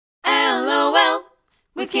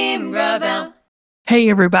with Kim Gravel. Hey,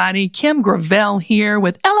 everybody. Kim Gravel here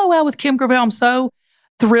with LOL with Kim Gravel. I'm so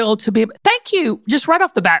thrilled to be. Thank you just right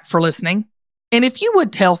off the bat for listening. And if you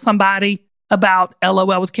would tell somebody about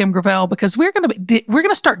LOL with Kim Gravel, because we're going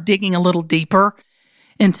to start digging a little deeper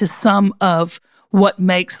into some of what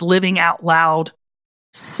makes living out loud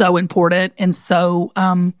so important and so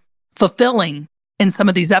fulfilling in some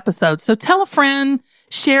of these episodes. So tell a friend,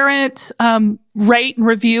 share it, rate and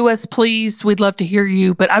review us, please. We'd love to hear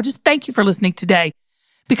you. But I just thank you for listening today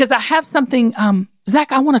because I have something,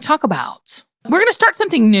 Zach, I want to talk about. We're going to start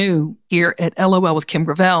something new here at LOL with Kim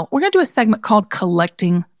Gravel. We're going to do a segment called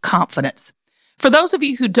Collecting Confidence. For those of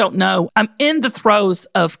you who don't know, I'm in the throes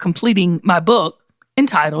of completing my book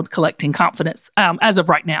entitled Collecting Confidence as of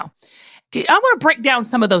right now. I want to break down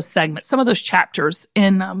some of those segments, some of those chapters,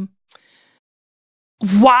 and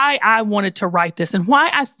why I wanted to write this and why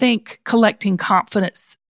I think collecting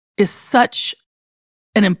confidence is such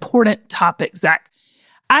an important topic, Zach.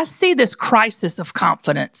 I see this crisis of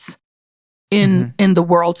confidence in the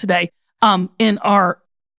world today, in our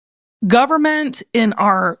government, in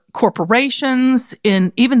our corporations,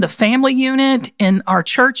 in even the family unit, in our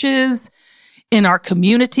churches, in our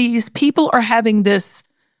communities. People are having this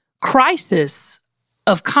crisis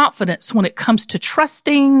of confidence when it comes to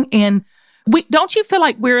trusting. And don't you feel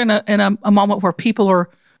like we're in a moment where people are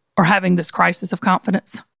having this crisis of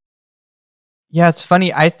confidence? Yeah, it's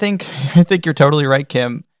funny. I think you're totally right,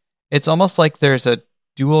 Kim. It's almost like there's a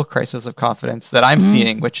dual crisis of confidence that I'm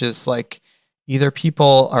seeing, which is like either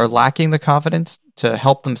people are lacking the confidence to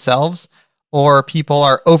help themselves, or people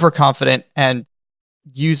are overconfident and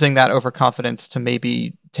using that overconfidence to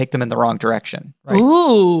maybe take them in the wrong direction. Right?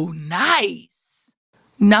 Ooh, nice.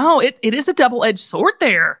 No, it is a double-edged sword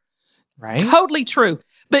there. Right? Totally true.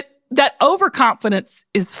 But that overconfidence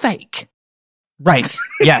is fake. Right.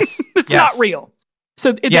 Yes. It's not real.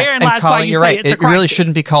 So therein lies why you say right. it's a crisis. It really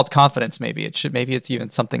shouldn't be called confidence, maybe. Maybe it's even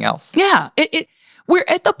something else. Yeah. We're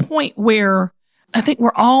at the point where I think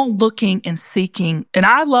we're all looking and seeking, and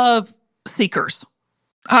I love seekers.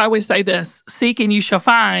 I always say this, seek and you shall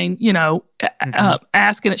find,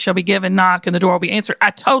 ask and it shall be given, knock and the door will be answered. I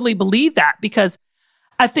totally believe that because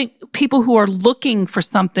I think people who are looking for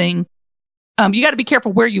something, you got to be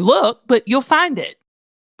careful where you look, but you'll find it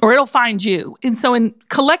or it'll find you. And so in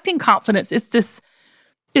collecting confidence, is this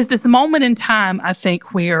moment in time, I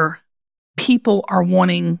think, where people are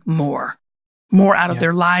wanting more out of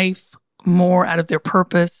their life, more out of their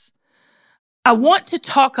purpose. I want to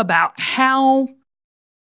talk about how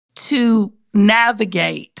to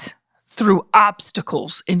navigate through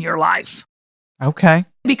obstacles in your life. Okay.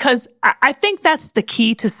 Because I think that's the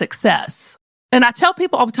key to success. And I tell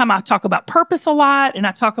people all the time, I talk about purpose a lot, and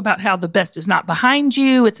I talk about how the best is not behind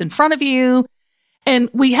you, it's in front of you. And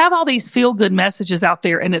we have all these feel-good messages out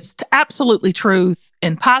there, and it's absolutely truth,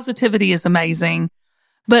 and positivity is amazing.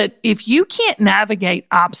 But if you can't navigate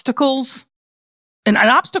obstacles, and an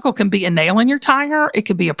obstacle can be a nail in your tire, it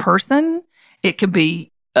could be a person, it could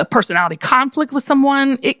be a personality conflict with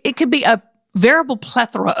someone, it could be a variable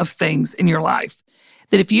plethora of things in your life,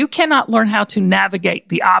 that if you cannot learn how to navigate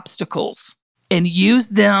the obstacles and use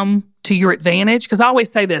them to your advantage, because I always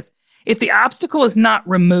say this, if the obstacle is not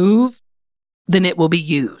removed, then it will be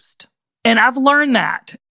used. And I've learned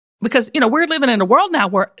that because, we're living in a world now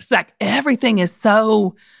where it's like everything is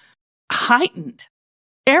so heightened.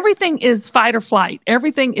 Everything is fight or flight.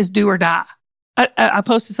 Everything is do or die. I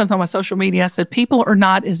posted something on my social media. I said, people are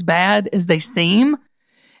not as bad as they seem,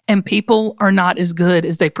 and people are not as good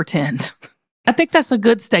as they pretend. I think that's a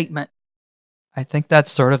good statement. I think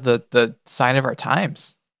that's sort of the sign of our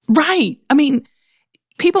times. Right. I mean,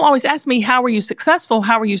 people always ask me, how are you successful?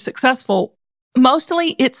 How are you successful?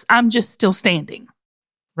 Mostly it's, I'm just still standing.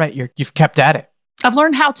 Right. You've kept at it. I've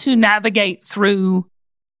learned how to navigate through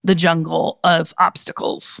the jungle of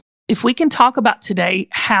obstacles. If we can talk about today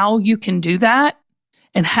how you can do that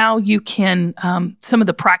and how you can, some of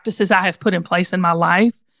the practices I have put in place in my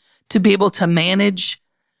life to be able to manage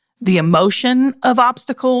the emotion of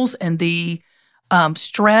obstacles and the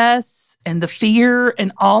stress and the fear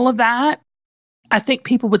and all of that, I think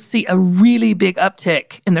people would see a really big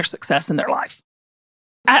uptick in their success in their life.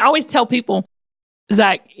 I always tell people,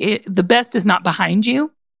 Zach, the best is not behind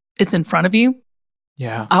you. It's in front of you.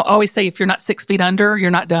 Yeah. I always say if you're not 6 feet under,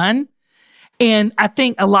 you're not done. And I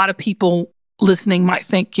think a lot of people listening might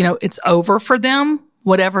think, it's over for them.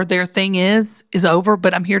 Whatever their thing is over.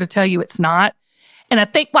 But I'm here to tell you it's not. And I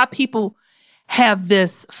think why people have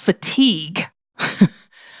this fatigue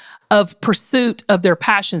of pursuit of their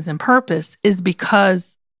passions and purpose is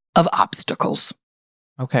because of obstacles.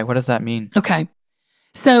 Okay, what does that mean? Okay.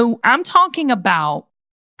 So I'm talking about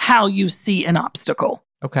how you see an obstacle.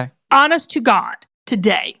 Okay. Honest to God,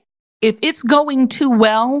 today, if it's going too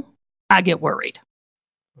well, I get worried.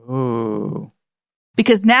 Ooh.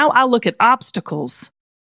 Because now I look at obstacles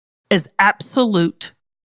as absolute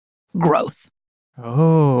growth.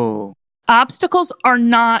 Oh. Obstacles are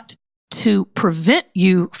not to prevent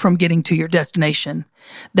you from getting to your destination.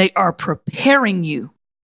 They are preparing you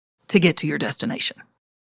to get to your destination.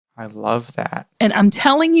 I love that. And I'm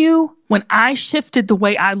telling you, when I shifted the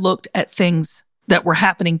way I looked at things that were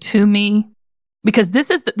happening to me, because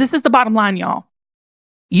this is the bottom line, y'all.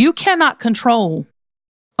 You cannot control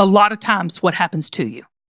a lot of times what happens to you.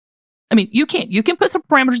 I mean, you can't. You can put some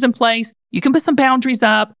parameters in place. You can put some boundaries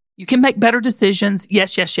up. You can make better decisions.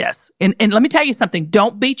 Yes, yes, yes. And let me tell you something.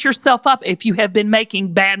 Don't beat yourself up if you have been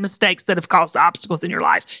making bad mistakes that have caused obstacles in your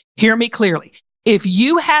life. Hear me clearly. If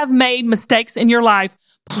you have made mistakes in your life,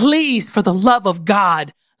 please, for the love of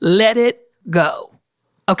God, let it go.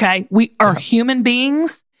 Okay? We are human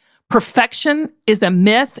beings. Perfection is a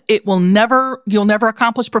myth. You'll never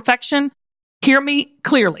accomplish perfection. Hear me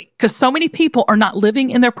clearly, because so many people are not living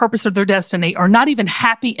in their purpose or their destiny, or not even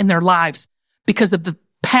happy in their lives because of the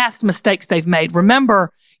past mistakes they've made.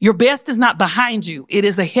 Remember, your best is not behind you. It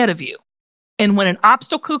is ahead of you. And when an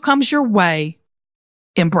obstacle comes your way,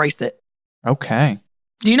 embrace it. Okay.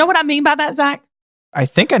 Do you know what I mean by that, Zach? I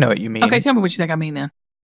think I know what you mean. Okay, tell me what you think I mean then.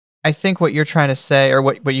 I think what you're trying to say, or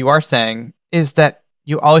what you are saying, is that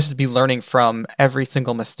you always have to be learning from every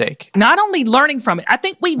single mistake. Not only learning from it. I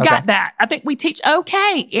think we've got that. I think we teach,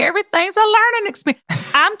 okay, everything's a learning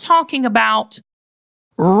experience. I'm talking about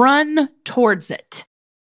run towards it.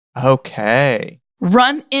 Okay.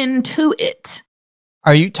 Run into it.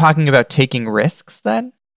 Are you talking about taking risks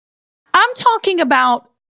then? I'm talking about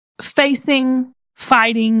fighting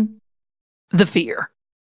the fear.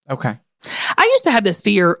 Okay. I used to have this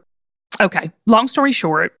fear. Okay, long story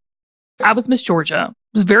short, I was Miss Georgia. I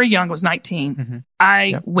was very young. I was 19. Mm-hmm.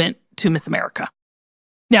 I went to Miss America.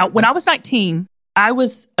 Now, when I was 19, I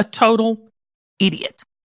was a total idiot.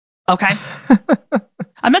 Okay?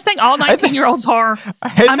 I'm not saying all 19-year-olds are.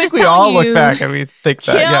 I think we all look back and we think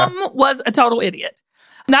that, Kim was a total idiot.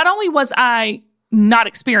 Not only was I not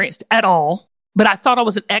experienced at all, but I thought I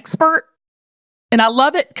was an expert. And I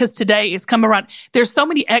love it because today it's come around. There's so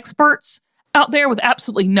many experts out there with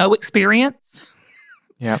absolutely no experience.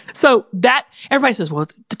 Yeah. So that everybody says, well,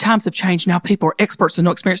 the times have changed. Now people are experts with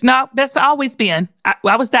no experience. No, that's always been.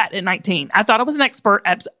 I was that at 19. I thought I was an expert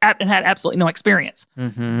and had absolutely no experience.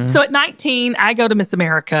 Mm-hmm. So at 19, I go to Miss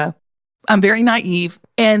America. I'm very naive.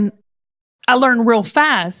 And I learned real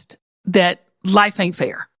fast that life ain't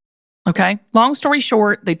fair. Okay. Long story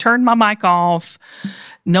short, they turned my mic off.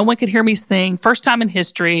 No one could hear me sing. First time in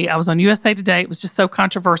history. I was on USA Today. It was just so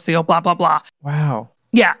controversial, blah, blah, blah. Wow.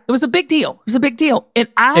 Yeah, it was a big deal. It was a big deal. And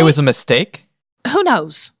it was a mistake? Who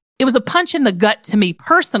knows? It was a punch in the gut to me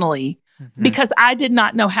personally because I did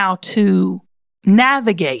not know how to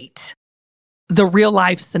navigate the real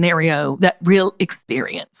life scenario, that real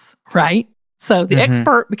experience, right? So the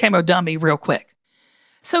expert became a dummy real quick.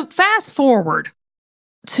 So fast forward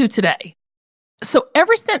to today. So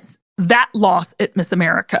ever since that loss at Miss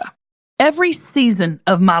America, every season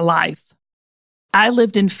of my life, I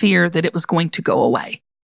lived in fear that it was going to go away.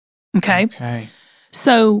 Okay.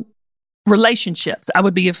 So relationships, I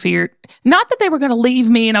would be afeared, not that they were going to leave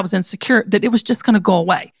me and I was insecure, that it was just going to go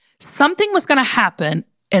away. Something was going to happen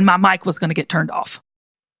and my mic was going to get turned off.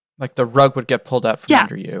 Like the rug would get pulled out from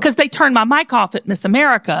under you. Because they turned my mic off at Miss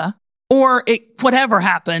America or whatever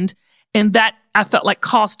happened. And that I felt like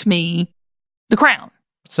cost me the crown.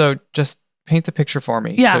 So just paint the picture for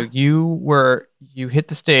me. Yeah. So you hit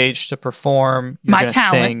the stage to perform. My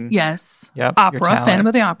talent. Sing. Yes. Yep. Opera, Phantom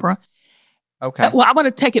of the Opera. Okay. Well, I want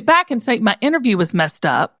to take it back and say my interview was messed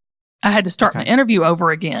up. I had to start my interview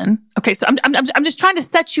over again. Okay. So I'm just trying to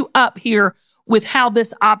set you up here with how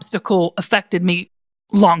this obstacle affected me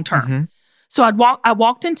long term. Mm-hmm. So I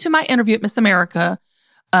walked into my interview at Miss America.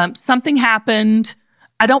 Something happened.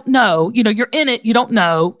 I don't know. You know, you're in it. You don't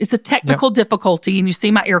know. It's a technical difficulty. And you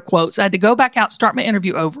see my air quotes. I had to go back out, start my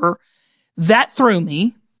interview over. That threw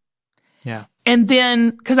me. Yeah. And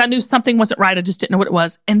then, because I knew something wasn't right, I just didn't know what it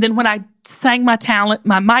was. And then when I sang my talent,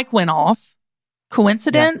 my mic went off.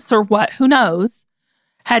 Coincidence or what? Who knows?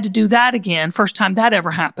 Had to do that again. First time that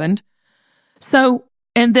ever happened. So,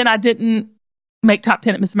 and then I didn't make top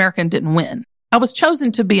 10 at Miss America and didn't win. I was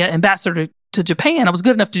chosen to be an ambassador to Japan. I was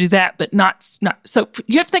good enough to do that, but not. So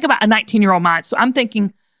you have to think about a 19-year-old mind. So I'm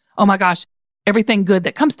thinking, oh my gosh, everything good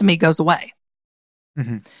that comes to me goes away.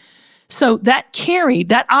 Mm-hmm. So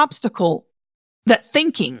that obstacle, that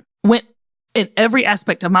thinking went in every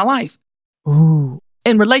aspect of my life. Ooh,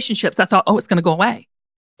 In relationships, I thought, oh, it's going to go away.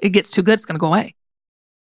 It gets too good, it's going to go away.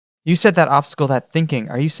 You said that obstacle, that thinking.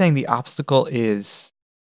 Are you saying the obstacle is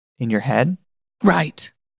in your head?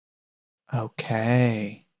 Right.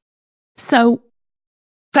 Okay. So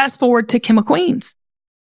fast forward to Kim of Queens.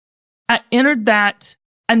 I entered that.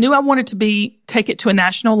 I knew I wanted to take it to a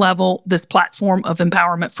national level, this platform of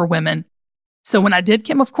empowerment for women. So when I did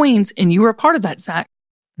Kim of Queens, and you were a part of that, Zach,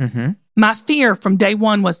 my fear from day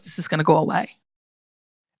one was this is going to go away.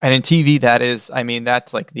 And in TV,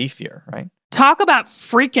 that's like the fear, right? Talk about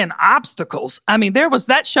freaking obstacles. I mean,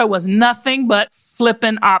 that show was nothing but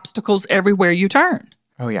flipping obstacles everywhere you turned.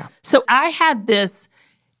 Oh, yeah. So I had this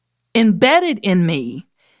embedded in me,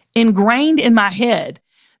 ingrained in my head,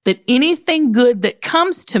 that anything good that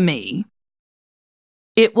comes to me,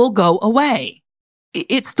 it will go away.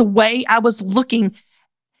 It's the way I was looking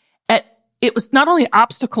at it. Was not only an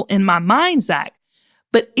obstacle in my mind, Zach,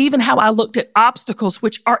 but even how I looked at obstacles,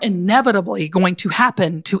 which are inevitably going to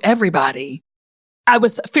happen to everybody. I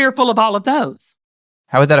was fearful of all of those.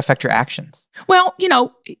 How would that affect your actions? Well,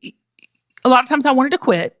 a lot of times I wanted to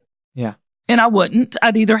quit. Yeah. And I wouldn't.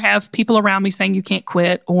 I'd either have people around me saying you can't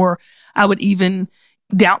quit, or I would even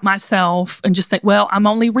doubt myself and just think, well, I'm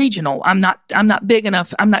only regional. I'm not big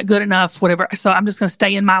enough. I'm not good enough, whatever. So I'm just going to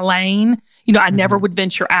stay in my lane. I never would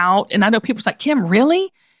venture out. And I know people say, Kim,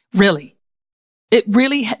 really? Really? It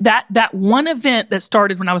really, that one event that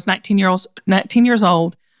started when I was 19 years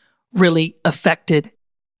old really affected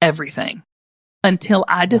everything until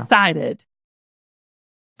I decided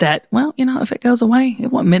that, well, if it goes away,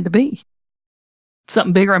 it wasn't meant to be.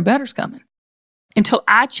 Something bigger and better's coming. Until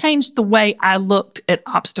I changed the way I looked at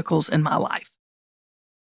obstacles in my life.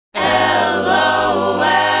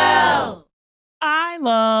 LOL. I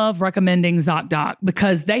love recommending ZocDoc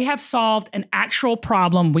because they have solved an actual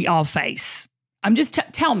problem we all face.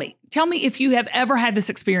 Tell me if you have ever had this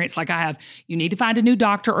experience like I have. You need to find a new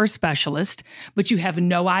doctor or specialist, but you have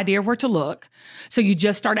no idea where to look. So you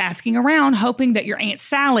just start asking around, hoping that your Aunt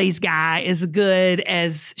Sally's guy is as good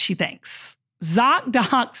as she thinks.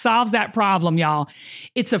 ZocDoc solves that problem, y'all.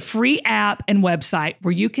 It's a free app and website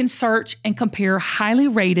where you can search and compare highly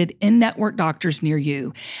rated in-network doctors near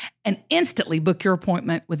you and instantly book your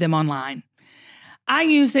appointment with them online. I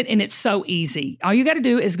use it and it's so easy. All you got to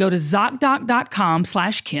do is go to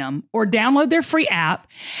ZocDoc.com/Kim or download their free app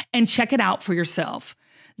and check it out for yourself.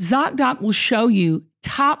 ZocDoc will show you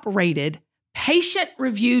top-rated,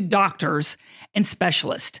 patient-reviewed doctors and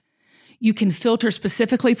specialists. You can filter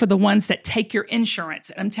specifically for the ones that take your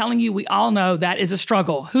insurance. And I'm telling you, we all know that is a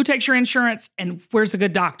struggle. Who takes your insurance and where's a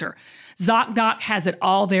good doctor? ZocDoc has it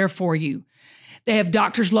all there for you. They have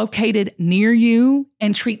doctors located near you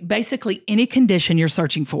and treat basically any condition you're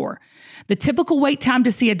searching for. The typical wait time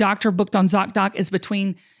to see a doctor booked on ZocDoc is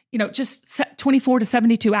between, just 24 to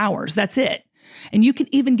 72 hours. That's it. And you can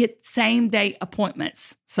even get same-day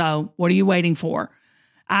appointments. So what are you waiting for?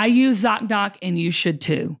 I use ZocDoc and you should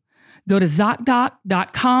too. Go to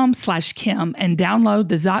ZocDoc.com/Kim and download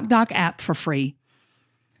the ZocDoc app for free.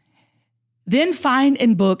 Then find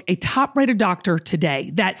and book a top-rated doctor today.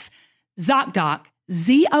 That's ZocDoc,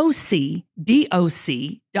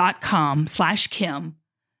 ZocDoc.com/Kim,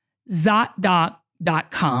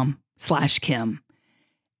 ZocDoc.com/Kim,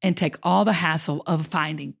 and take all the hassle of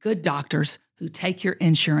finding good doctors who take your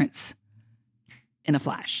insurance in a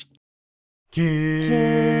flash. Kim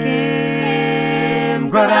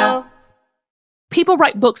Gravel. People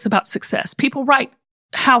write books about success. People write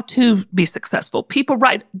how to be successful. People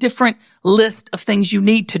write different lists of things you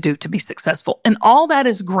need to do to be successful. And all that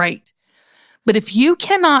is great. But if you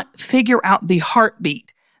cannot figure out the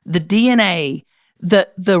heartbeat, the DNA,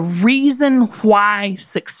 the reason why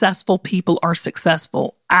successful people are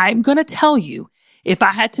successful, I'm going to tell you, if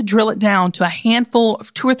I had to drill it down to a handful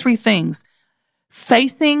of 2 or 3 things,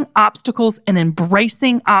 facing obstacles and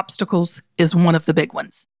embracing obstacles is one of the big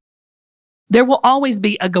ones. There will always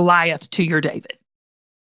be a Goliath to your David.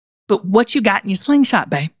 But what you got in your slingshot,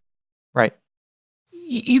 babe? Right.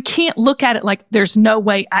 You can't look at it like there's no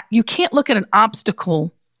way. You can't look at an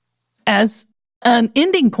obstacle as an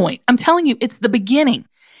ending point. I'm telling you, it's the beginning.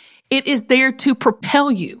 It is there to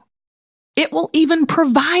propel you. It will even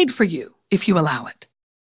provide for you if you allow it.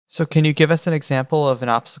 So can you give us an example of an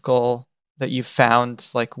obstacle that you found,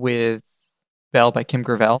 like with Belle by Kim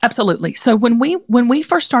Gravel? Absolutely. So when we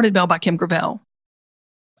first started Belle by Kim Gravel,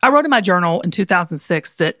 I wrote in my journal in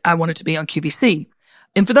 2006 that I wanted to be on QVC.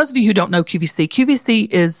 And for those of you who don't know QVC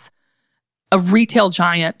is a retail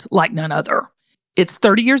giant like none other. It's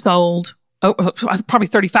 30 years old, probably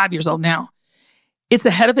 35 years old now. It's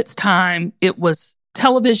ahead of its time. It was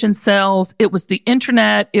television sales. It was the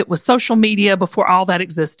internet. It was social media before all that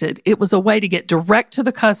existed. It was a way to get direct to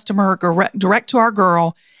the customer, direct to our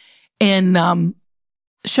girl, and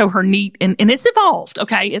show her neat. And it's evolved.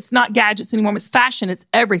 Okay. It's not gadgets anymore. It's fashion. It's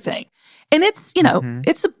everything. And it's,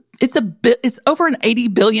 it's over an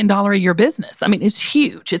 $80 billion a year business. I mean, it's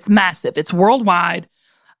huge. It's massive. It's worldwide.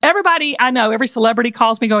 Everybody I know, every celebrity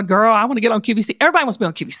calls me going, girl, I want to get on QVC. Everybody wants to be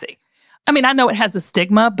on QVC. I mean, I know it has a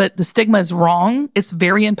stigma, but the stigma is wrong. It's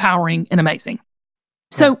very empowering and amazing.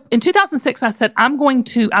 So in 2006, I said,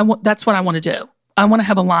 that's what I want to do. I want to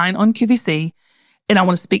have a line on QVC, and I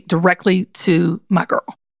want to speak directly to my girl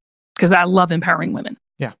because I love empowering women.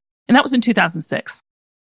 Yeah. And that was in 2006.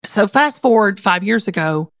 So fast forward 5 years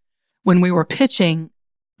ago when we were pitching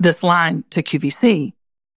this line to QVC.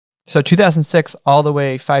 So 2006 all the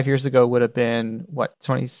way 5 years ago would have been,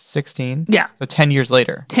 2016? Yeah. So 10 years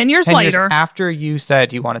later. 10 years later. After you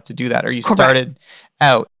said you wanted to do that, or you Correct. started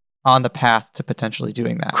out on the path to potentially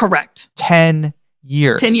doing that. Correct. 10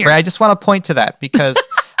 years. 10 years. Right? I just want to point to that because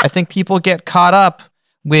I think people get caught up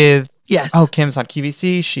with, yes. Oh, Kim's on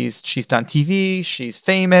QVC. She's done TV. She's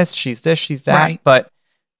famous. She's this, she's that. Right. But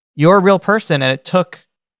you're a real person, and it took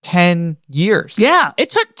 10 years. Yeah. It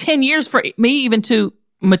took 10 years for me even to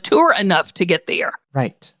mature enough to get there.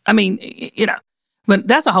 Right. I mean, but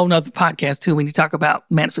that's a whole nother podcast too when you talk about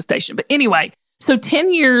manifestation. But anyway, so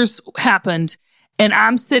 10 years happened, and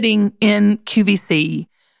I'm sitting in QVC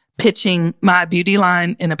pitching my beauty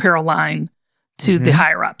line and apparel line to the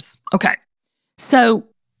higher ups. Okay. So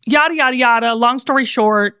yada, yada, yada. Long story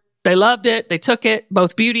short, they loved it. They took it,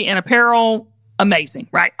 both beauty and apparel. Amazing,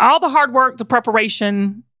 right? All the hard work, the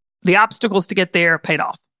preparation, the obstacles to get there paid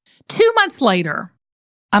off. 2 months later,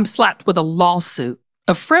 I'm slapped with a lawsuit,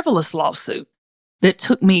 a frivolous lawsuit that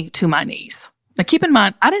took me to my knees. Now, keep in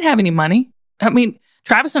mind, I didn't have any money. I mean,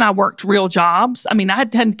 Travis and I worked real jobs. I mean, I had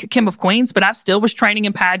done Kim of Queens, but I still was training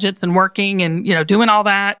in pageants and working and, doing all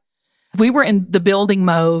that. We were in the building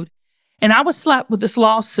mode, and I was slapped with this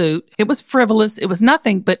lawsuit. It was frivolous. It was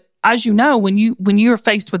nothing. But as you know, when you're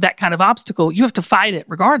faced with that kind of obstacle, you have to fight it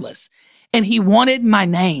regardless. And he wanted my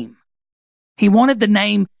name. He wanted the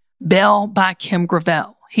name Belle by Kim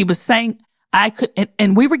Gravel. He was saying I could,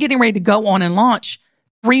 and we were getting ready to go on and launch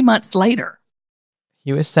 3 months later.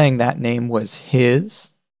 He was saying that name was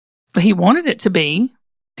his? But he wanted it to be.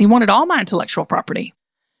 He wanted all my intellectual property.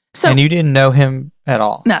 So, and you didn't know him at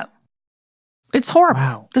all? No. It's horrible.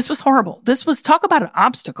 Wow. This was horrible. Talk about an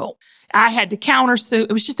obstacle. I had to countersue.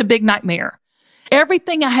 It was just a big nightmare.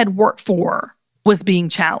 Everything I had worked for was being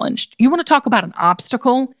challenged. You want to talk about an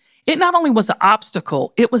obstacle? It not only was an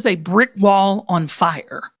obstacle, it was a brick wall on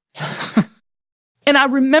fire. And I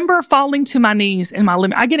remember falling to my knees in my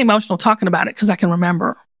living. I get emotional talking about it because I can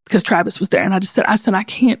remember, because Travis was there. And I said, I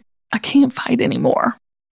can't fight anymore.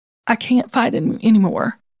 I can't fight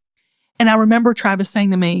anymore. And I remember Travis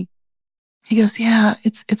saying to me, he goes, yeah,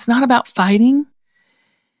 it's not about fighting.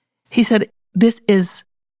 He said, this is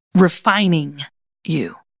refining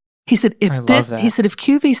you. He said, if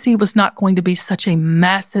QVC was not going to be such a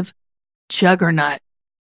massive juggernaut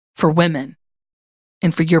for women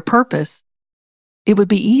and for your purpose, it would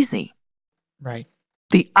be easy. Right.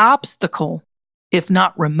 The obstacle, if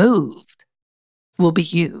not removed, will be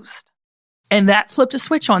used. And that flipped a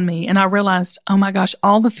switch on me. And I realized, oh my gosh,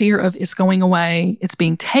 all the fear of it's going away, it's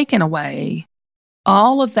being taken away,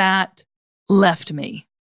 all of that left me.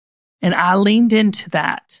 And I leaned into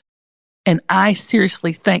that. And I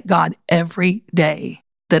seriously thank God every day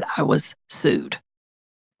that I was sued.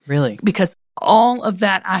 Really? Because all of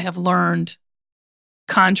that I have learned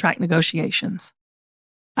contract negotiations.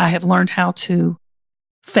 I have learned how to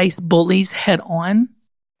face bullies head on.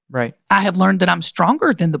 Right. I have learned that I'm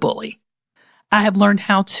stronger than the bully. I have learned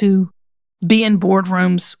how to be in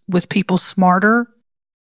boardrooms with people smarter,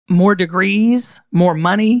 more degrees, more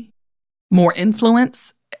money, more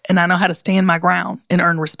influence, and I know how to stand my ground and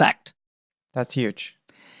earn respect. That's huge.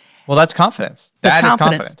 Well, that's confidence. That's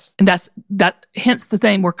confidence. And that hence the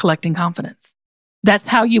thing, we're collecting confidence. That's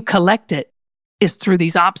how you collect it, is through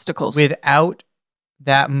these obstacles. Without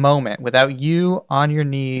that moment, without you on your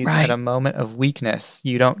knees Right. at a moment of weakness,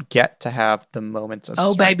 you don't get to have the moments of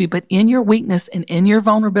Oh, strength. baby, but in your weakness and in your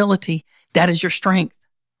vulnerability, that is your strength.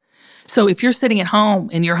 So if you're sitting at home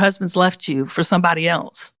and your husband's left you for somebody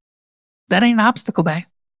else, that ain't an obstacle, babe.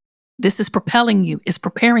 This is propelling you. It's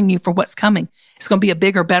preparing you for what's coming. It's going to be a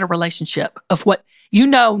bigger, better relationship of what you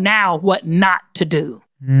know now what not to do.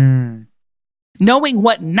 Knowing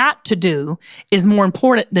what not to do is more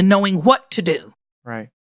important than knowing what to do. Right.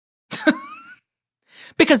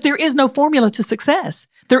 Because there is no formula to success.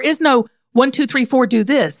 There is no 1, 2, 3, 4, do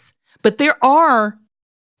this. But there are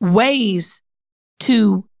ways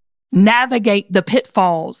to navigate the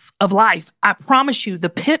pitfalls of life. I promise you, the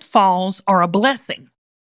pitfalls are a blessing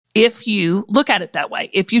if you look at it that way,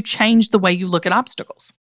 if you change the way you look at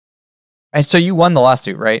obstacles. And so you won the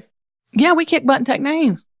lawsuit, right? Yeah, we kicked butt and take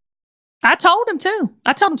names. I told him too.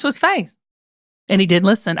 I told him to his face. And he didn't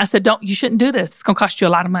listen. I said, you shouldn't do this. It's going to cost you a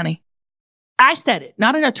lot of money. I said it,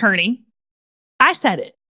 not an attorney. I said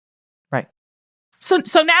it. Right. So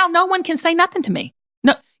now no one can say nothing to me.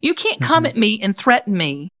 No, you can't come at me and threaten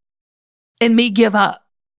me and me give up.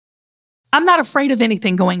 I'm not afraid of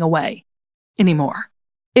anything going away anymore.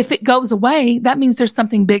 If it goes away, that means there's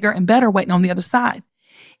something bigger and better waiting on the other side.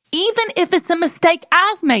 Even if it's a mistake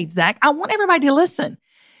I've made, Zach, I want everybody to listen.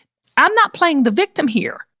 I'm not playing the victim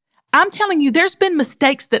here. I'm telling you, there's been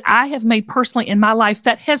mistakes that I have made personally in my life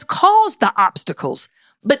that has caused the obstacles.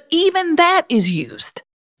 But even that is used.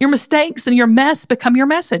 Your mistakes and your mess become your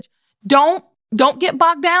message. Don't get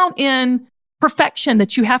bogged down in perfection,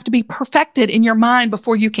 that you have to be perfected in your mind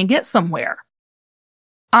before you can get somewhere.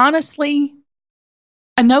 Honestly,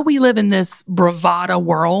 I know we live in this bravado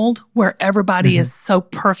world where everybody is so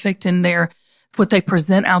perfect in what they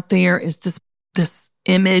present out there is this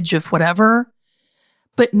image of whatever.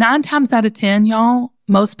 But 9 times out of 10, y'all,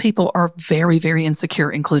 most people are very, very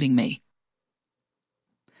insecure, including me.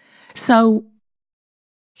 So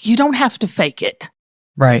you don't have to fake it.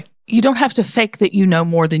 Right. You don't have to fake that you know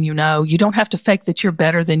more than you know. You don't have to fake that you're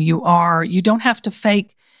better than you are. You don't have to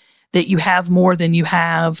fake that you have more than you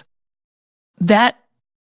have. That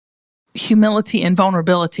humility and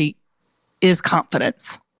vulnerability is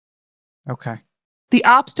confidence. Okay. The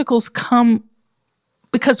obstacles come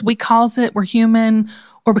because we cause it, we're human,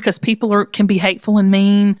 or because people can be hateful and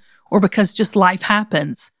mean, or because just life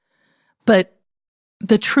happens. But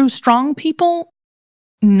the true strong people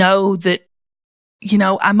know that,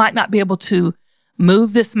 I might not be able to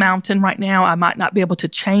move this mountain right now. I might not be able to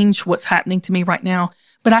change what's happening to me right now,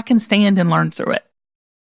 but I can stand and learn through it.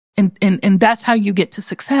 And that's how you get to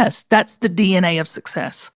success. That's the DNA of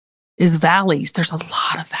success, is valleys. There's a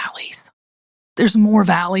lot of valleys. There's more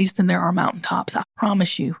valleys than there are mountaintops. I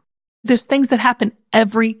promise you. There's things that happen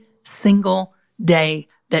every single day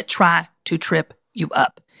that try to trip you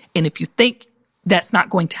up. And if you think that's not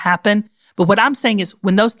going to happen, but what I'm saying is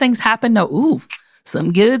when those things happen,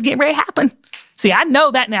 something good's getting ready to happen. See, I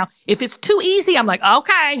know that now. If it's too easy, I'm like,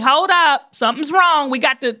 okay, hold up. Something's wrong. We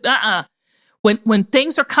got to, When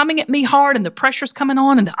things are coming at me hard and the pressure's coming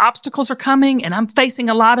on and the obstacles are coming and I'm facing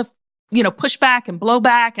a lot of, pushback and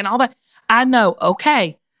blowback and all that, I know,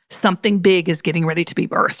 okay, something big is getting ready to be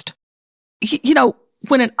birthed.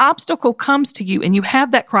 When an obstacle comes to you and you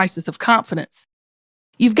have that crisis of confidence,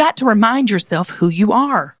 you've got to remind yourself who you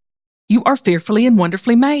are. You are fearfully and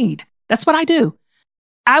wonderfully made. That's what I do.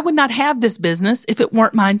 I would not have this business if it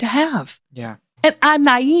weren't mine to have. Yeah. And I'm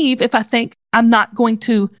naive if I think I'm not going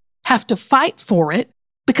to have to fight for it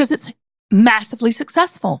because it's massively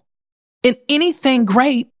successful. And anything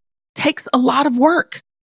great takes a lot of work,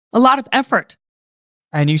 a lot of effort.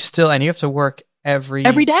 And you have to work every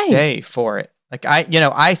day for it. Like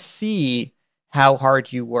I see how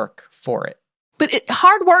hard you work for it. But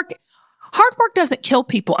hard work doesn't kill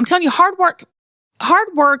people. I'm telling you, hard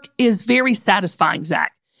work is very satisfying,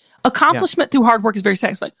 Zach. Accomplishment through hard work is very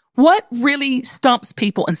satisfying. What really stumps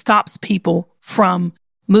people and stops people from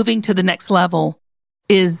moving to the next level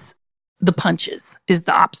is the punches, is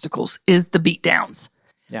the obstacles, is the beatdowns.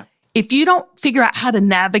 Yeah. If you don't figure out how to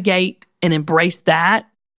navigate and embrace that,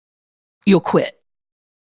 you'll quit.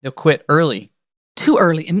 You'll quit early. Too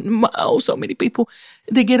early. And so many people,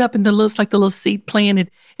 they get up and the little seed plant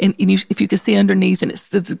and if you can see underneath and it's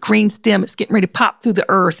the green stem, it's getting ready to pop through the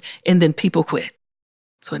earth and then people quit.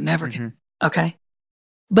 So it never can. Okay.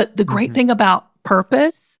 But the great thing about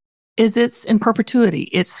purpose is it's in perpetuity.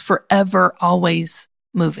 It's forever, always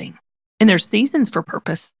moving. And there's seasons for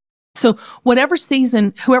purpose. So whatever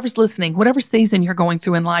season, whoever's listening, whatever season you're going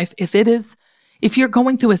through in life, if you're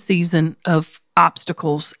going through a season of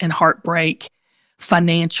obstacles and heartbreak,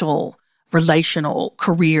 financial, relational,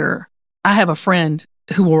 career, I have a friend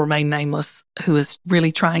who will remain nameless, who is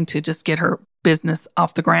really trying to just get her business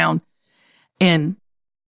off the ground. And,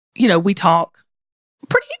 we talk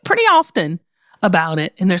pretty often about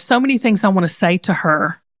it. And there's so many things I want to say to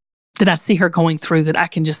her that I see her going through that I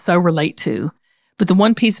can just so relate to. But the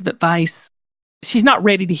one piece of advice, she's not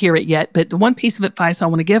ready to hear it yet, but the one piece of advice I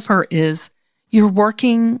want to give her is you're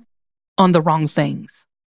working on the wrong things.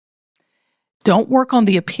 Don't work on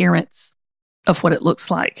the appearance of what it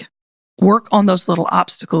looks like. Work on those little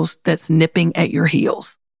obstacles that's nipping at your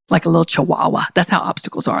heels, like a little chihuahua. That's how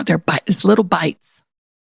obstacles are. It's little bites.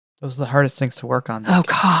 Those are the hardest things to work on. Oh,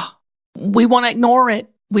 God. We want to ignore it.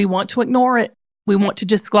 We want to ignore it. We want to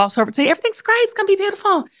just gloss over and say, everything's great. It's going to be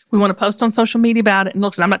beautiful. We want to post on social media about it. And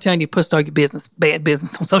look, I'm not telling you to post all your bad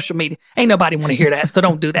business on social media. Ain't nobody want to hear that. So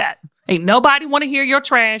don't do that. Ain't nobody want to hear your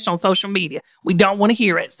trash on social media. We don't want to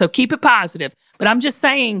hear it. So keep it positive. But I'm just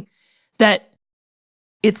saying that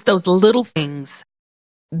it's those little things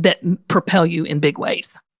that propel you in big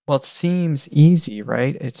ways. Well, it seems easy,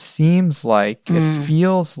 right? It seems like, it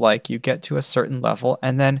feels like you get to a certain level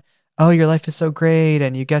and then, oh, your life is so great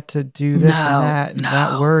and you get to do this and that and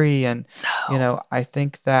not worry. And, I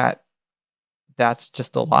think that that's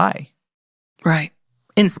just a lie. Right.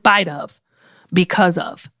 In spite of, because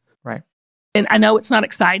of. Right. And I know it's not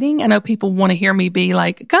exciting. I know people want to hear me be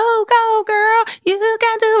like, go, go, girl. You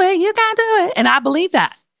can do it. You can do it. And I believe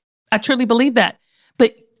that. I truly believe that.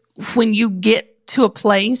 But when you get to a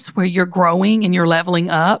place where you're growing and you're leveling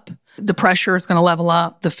up, the pressure is going to level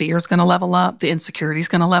up, the fear is going to level up, the insecurity is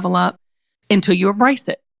going to level up until you embrace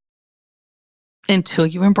it. Until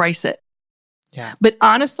you embrace it. Yeah. But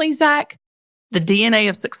honestly, Zach, the DNA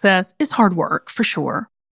of success is hard work for sure.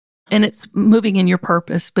 And it's moving in your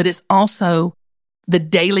purpose, but it's also the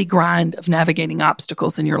daily grind of navigating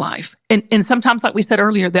obstacles in your life. And sometimes, like we said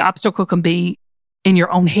earlier, the obstacle can be in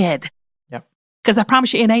your own head. Yep. Because I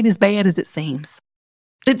promise you, it ain't as bad as it seems.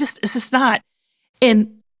 It's just not.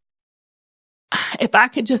 And if I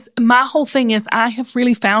could my whole thing is I have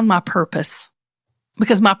really found my purpose,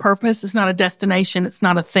 because my purpose is not a destination. It's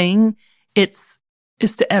not a thing. It's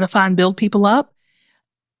to edify and build people up.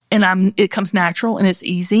 And it comes natural and it's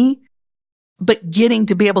easy, but getting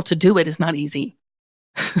to be able to do it is not easy.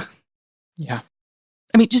 Yeah.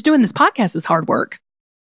 I mean, just doing this podcast is hard work.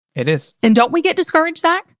 It is. And don't we get discouraged,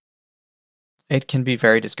 Zach? It can be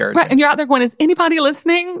very discouraging. Right. And you're out there going, is anybody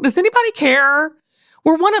listening? Does anybody care?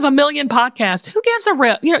 We're one of a million podcasts. Who gives a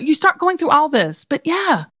rip? You start going through all this, but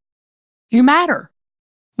yeah, you matter.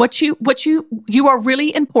 You are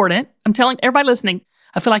really important. I'm telling everybody listening,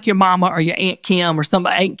 I feel like your mama or your Aunt Kim or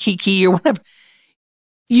somebody, Aunt Kiki or whatever.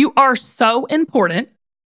 You are so important.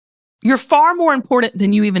 You're far more important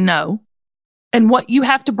than you even know. And what you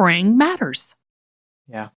have to bring matters.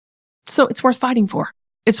 Yeah. So it's worth fighting for.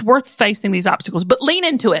 It's worth facing these obstacles, but lean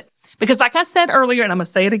into it. Because like I said earlier, and I'm going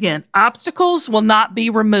to say it again, obstacles will not be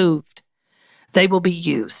removed. They will be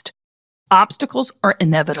used. Obstacles are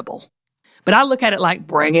inevitable. But I look at it like,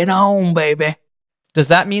 bring it on, baby. Does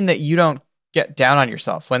that mean that you don't get down on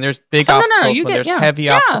yourself when there's big obstacles, when there's heavy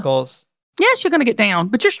obstacles? Yes, you're going to get down,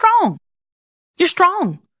 but you're strong. You're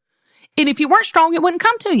strong. And if you weren't strong, it wouldn't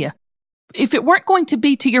come to you. If it weren't going to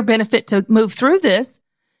be to your benefit to move through this,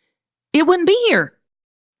 it wouldn't be here.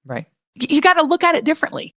 Right. You got to look at it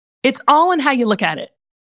differently. It's all in how you look at it.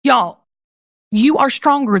 Y'all, you are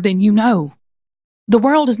stronger than you know. The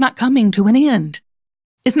world is not coming to an end.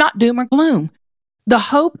 It's not doom or gloom. The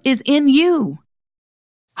hope is in you.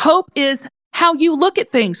 Hope is how you look at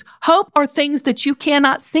things. Hope are things that you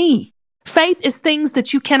cannot see. Faith is things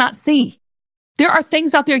that you cannot see. There are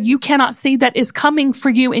things out there you cannot see that is coming for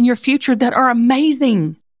you in your future that are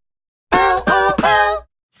amazing.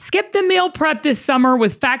 Skip the meal prep this summer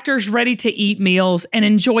with Factor's ready-to-eat meals and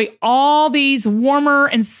enjoy all these warmer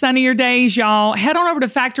and sunnier days, y'all. Head on over to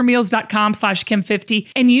factormeals.com/Kim50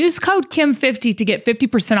 and use code Kim50 to get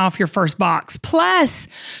 50% off your first box, plus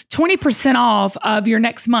 20% off of your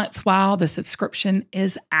next month while the subscription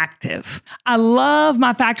is active. I love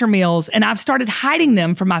my Factor meals, and I've started hiding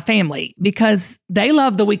them from my family because they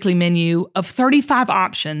love the weekly menu of 35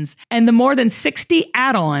 options and the more than 60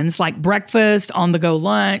 add-ons like breakfast, on-the-go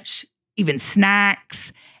lunch, even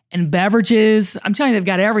snacks and beverages. I'm telling you, they've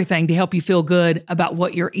got everything to help you feel good about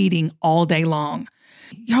what you're eating all day long.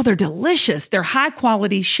 Y'all, they're delicious. They're high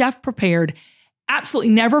quality, chef prepared,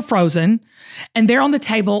 absolutely never frozen, and they're on the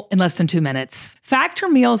table in less than 2 minutes. Factor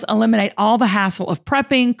meals eliminate all the hassle of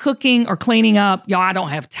prepping, cooking, or cleaning up. Y'all, I don't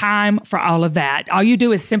have time for all of that. All you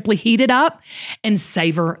do is simply heat it up and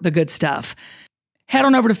savor the good stuff. Head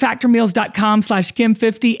on over to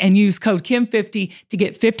factormeals.com/Kim50 and use code Kim50 to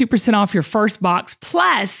get 50% off your first box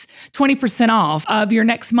plus 20% off of your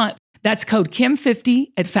next month. That's code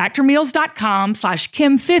Kim50 at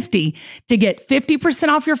factormeals.com/Kim50 to get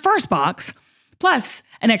 50% off your first box plus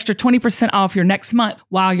an extra 20% off your next month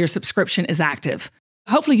while your subscription is active.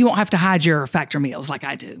 Hopefully you won't have to hide your Factor meals like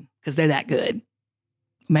I do because they're that good.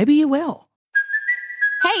 Maybe you will.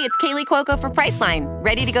 Hey, it's Kaylee Cuoco for Priceline.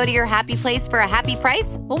 Ready to go to your happy place for a happy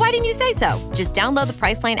price? Well, why didn't you say so? Just download the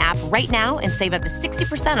Priceline app right now and save up to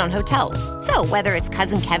 60% on hotels. So whether it's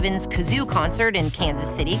Cousin Kevin's Kazoo Concert in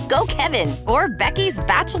Kansas City, go Kevin, or Becky's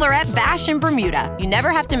Bachelorette Bash in Bermuda, you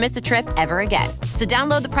never have to miss a trip ever again. So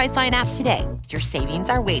download the Priceline app today. Your savings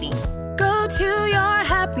are waiting. Go to your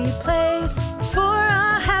happy place for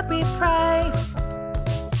a happy price.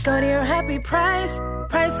 Go to your happy price,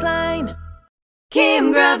 Priceline.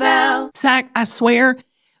 Kim Gravel. Zach, I swear,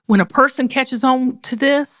 when a person catches on to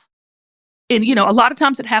this, and a lot of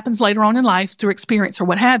times it happens later on in life through experience or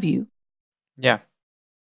what have you. Yeah.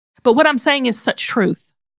 But what I'm saying is such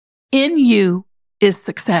truth. In you is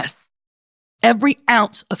success. Every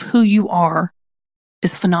ounce of who you are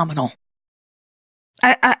is phenomenal.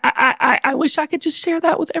 I wish I could just share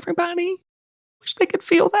that with everybody. Wish they could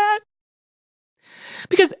feel that.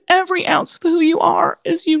 Because every ounce of who you are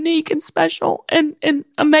is unique and special and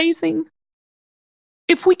amazing.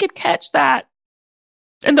 If we could catch that,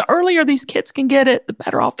 and the earlier these kids can get it, the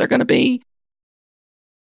better off they're going to be.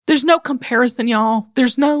 There's no comparison, y'all.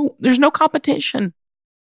 There's no competition.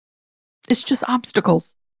 It's just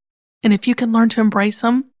obstacles. And if you can learn to embrace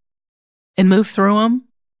them and move through them,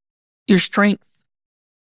 your strength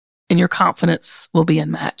and your confidence will be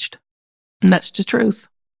unmatched. And that's the truth.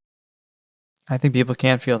 I think people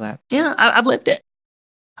can feel that. Yeah, I've lived it.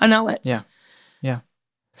 I know it. Yeah. Yeah.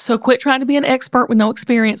 So quit trying to be an expert with no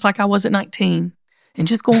experience like I was at 19 and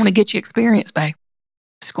just go on and get your experience, babe.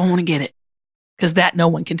 Just go on and get it because that no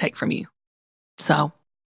one can take from you. So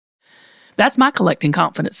that's my Collecting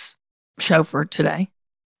Confidence show for today.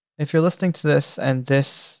 If you're listening to this and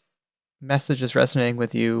this message is resonating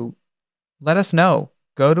with you, let us know.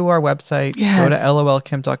 Go to our website, Go to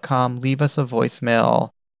lolkim.com, leave us a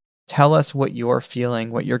voicemail. Tell us what you're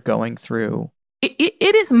feeling, what you're going through.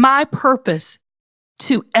 It is my purpose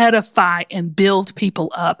to edify and build people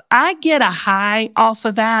up. I get a high off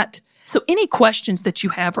of that. So any questions that you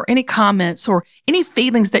have or any comments or any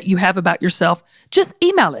feelings that you have about yourself, just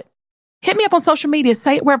email it. Hit me up on social media,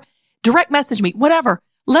 say it wherever, direct message me, whatever.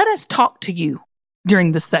 Let us talk to you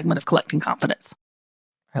during this segment of Collecting Confidence.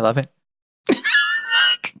 I love it.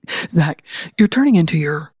 Zach, you're turning into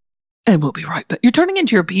your... And we'll be right back. You're turning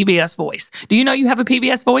into your PBS voice. Do you know you have a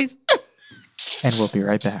PBS voice? And we'll be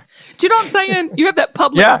right back. Do you know what I'm saying? You have that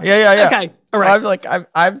public. Yeah. Okay. All right. I'm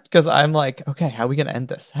like, okay, how are we going to end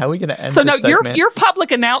this? How are we going to end so this segment? You're public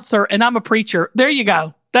announcer and I'm a preacher. There you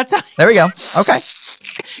go. That's how. There we go. Okay.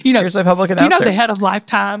 Here's my public announcer. Do you know the head of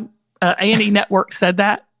Lifetime, A&E Network said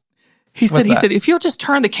that? He said, if you'll just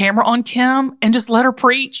turn the camera on Kim and just let her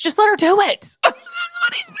preach, just let her do it. That's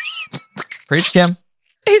what he said. Preach, Kim.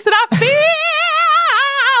 He said, I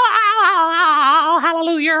feel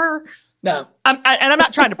hallelujah. No, I'm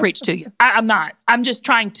not trying to preach to you. I'm not. I'm just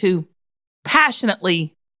trying to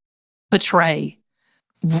passionately portray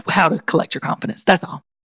how to collect your confidence. That's all.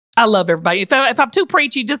 I love everybody. If I'm too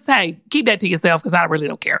preachy, just say, keep that to yourself because I really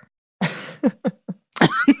don't care.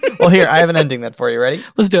 Well, here, I have an ending then for you. Ready?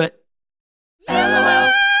 Let's do it.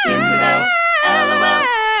 LOL, Kim Gravel. LOL,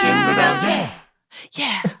 Kim Gravel. Yeah.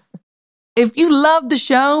 Yeah. If you love the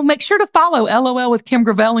show, make sure to follow LOL with Kim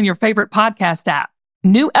Gravel in your favorite podcast app.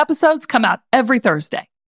 New episodes come out every Thursday.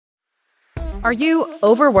 Are you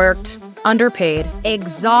overworked, underpaid,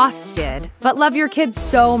 exhausted, but love your kids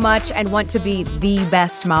so much and want to be the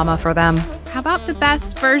best mama for them? How about the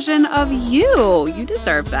best version of you? You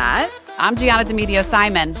deserve that. I'm Gianna Demedio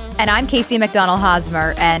Simon. And I'm Casey McDonald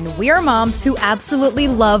Hosmer, and we are moms who absolutely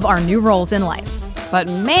love our new roles in life. But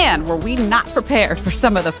man, were we not prepared for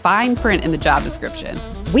some of the fine print in the job description.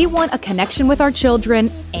 We want a connection with our children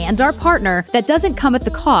and our partner that doesn't come at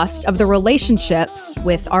the cost of the relationships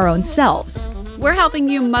with our own selves. We're helping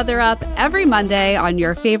you mother up every Monday on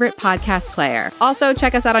your favorite podcast player. Also,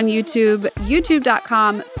 check us out on YouTube,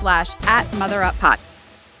 youtube.com/@motheruppod.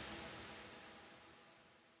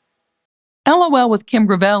 LOL with Kim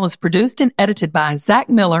Gravel is produced and edited by Zach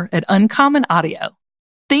Miller at Uncommon Audio.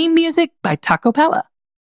 Theme music by Taco Pella.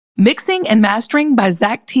 Mixing and mastering by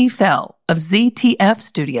Zach T. Fell of ZTF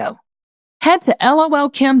Studio. Head to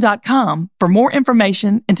lolkim.com for more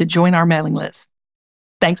information and to join our mailing list.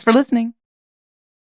 Thanks for listening.